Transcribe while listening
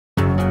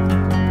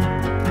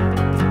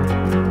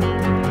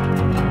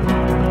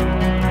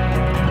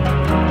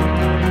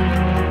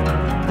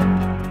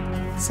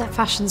Snap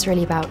fashion's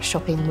really about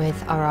shopping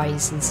with our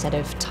eyes instead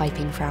of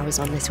typing for hours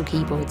on little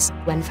keyboards.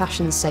 When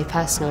fashion's so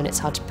personal and it's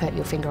hard to put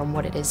your finger on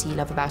what it is you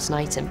love about an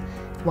item,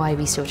 why are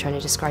we still trying to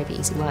describe it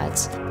using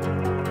words?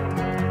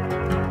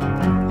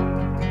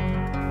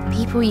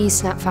 People use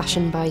Snap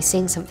fashion by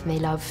seeing something they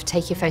love,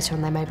 take your photo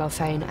on their mobile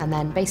phone, and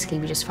then basically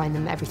we just find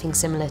them everything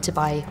similar to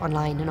buy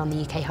online and on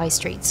the UK high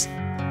streets.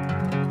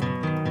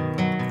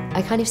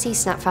 I kind of see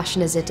Snap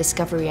fashion as a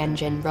discovery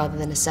engine rather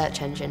than a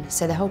search engine.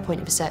 So the whole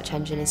point of a search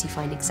engine is you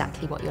find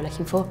exactly what you're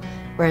looking for,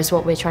 whereas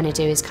what we're trying to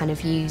do is kind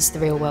of use the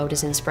real world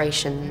as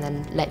inspiration and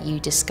then let you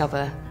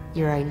discover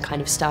your own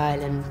kind of style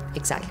and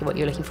exactly what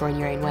you're looking for in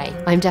your own way.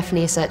 I'm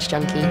definitely a search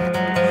junkie.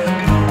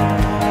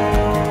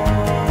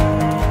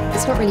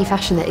 It's not really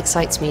fashion that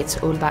excites me, it's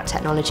all about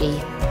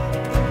technology.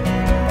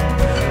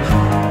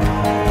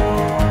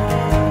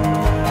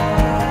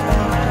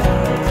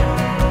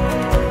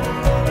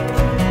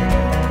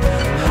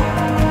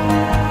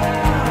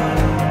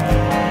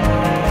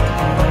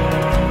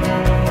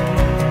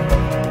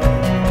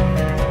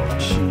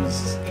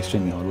 She's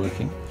extremely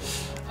hardworking,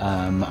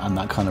 and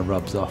that kind of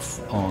rubs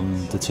off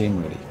on the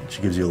team really.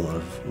 She gives you a lot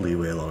of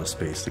leeway, a lot of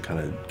space to kind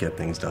of get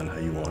things done how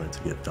you want it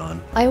to get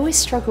done. I always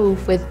struggle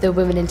with the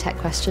women in tech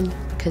question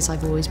because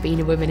I've always been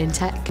a woman in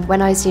tech.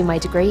 When I was doing my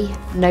degree,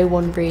 no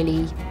one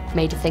really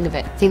made a thing of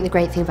it. I think the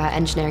great thing about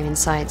engineering and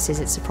science is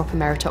it's a proper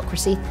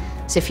meritocracy.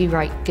 So if you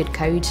write good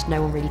code,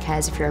 no one really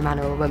cares if you're a man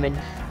or a woman.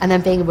 And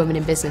then being a woman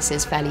in business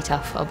is fairly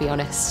tough, I'll be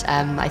honest.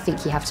 I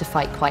think you have to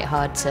fight quite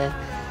hard to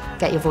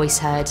get your voice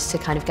heard, to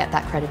kind of get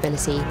that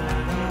credibility.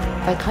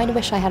 I kind of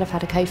wish I had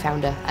had a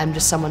co-founder,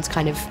 just someone to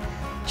kind of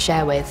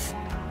share with.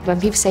 When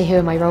people say who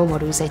are my role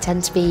models, they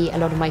tend to be a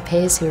lot of my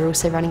peers who are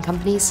also running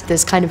companies.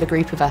 There's kind of a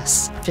group of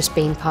us. Just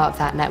being part of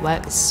that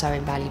network is so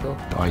invaluable.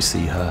 I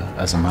see her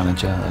as a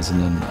manager, as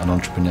an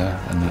entrepreneur,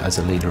 and as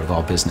a leader of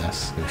our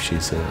business.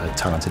 She's a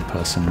talented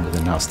person with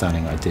an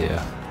outstanding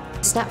idea.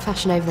 Snap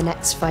fashion over the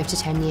next 5 to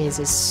 10 years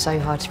is so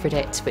hard to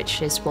predict,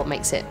 which is what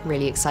makes it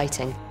really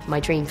exciting.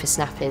 My dream for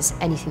Snap is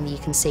anything that you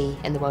can see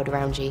in the world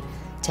around you,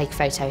 take a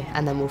photo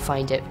and then we'll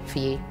find it for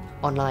you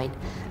online.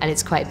 And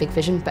it's quite a big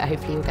vision, but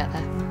hopefully you'll get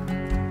there.